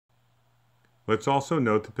Let's also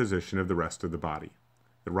note the position of the rest of the body.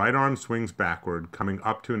 The right arm swings backward, coming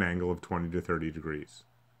up to an angle of 20 to 30 degrees.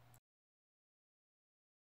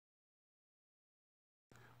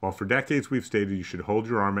 While for decades we've stated you should hold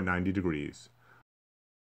your arm at 90 degrees,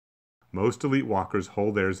 most elite walkers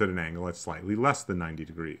hold theirs at an angle at slightly less than 90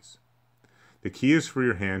 degrees. The key is for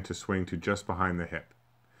your hand to swing to just behind the hip.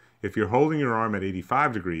 If you're holding your arm at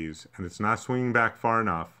 85 degrees and it's not swinging back far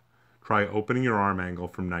enough, try opening your arm angle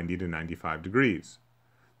from 90 to 95 degrees.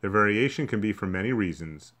 The variation can be for many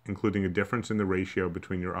reasons, including a difference in the ratio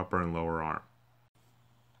between your upper and lower arm.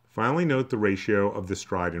 Finally, note the ratio of the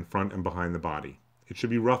stride in front and behind the body. It should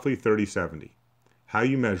be roughly 30-70. How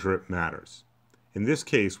you measure it matters. In this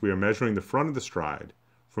case, we are measuring the front of the stride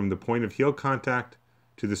from the point of heel contact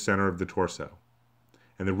to the center of the torso,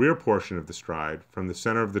 and the rear portion of the stride from the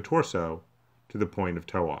center of the torso to the point of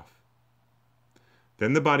toe off.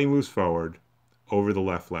 Then the body moves forward over the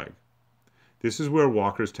left leg. This is where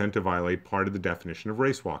walkers tend to violate part of the definition of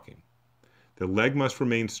race walking. The leg must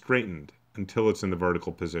remain straightened until it's in the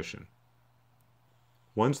vertical position.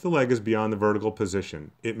 Once the leg is beyond the vertical position,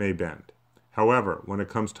 it may bend. However, when it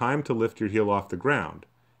comes time to lift your heel off the ground,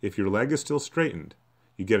 if your leg is still straightened,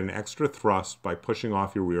 you get an extra thrust by pushing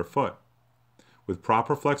off your rear foot. With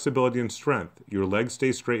proper flexibility and strength, your leg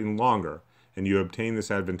stays straightened longer and you obtain this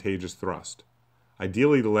advantageous thrust.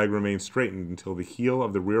 Ideally, the leg remains straightened until the heel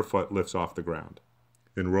of the rear foot lifts off the ground.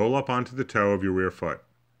 Then roll up onto the toe of your rear foot.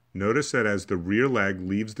 Notice that as the rear leg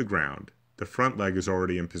leaves the ground, the front leg is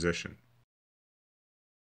already in position.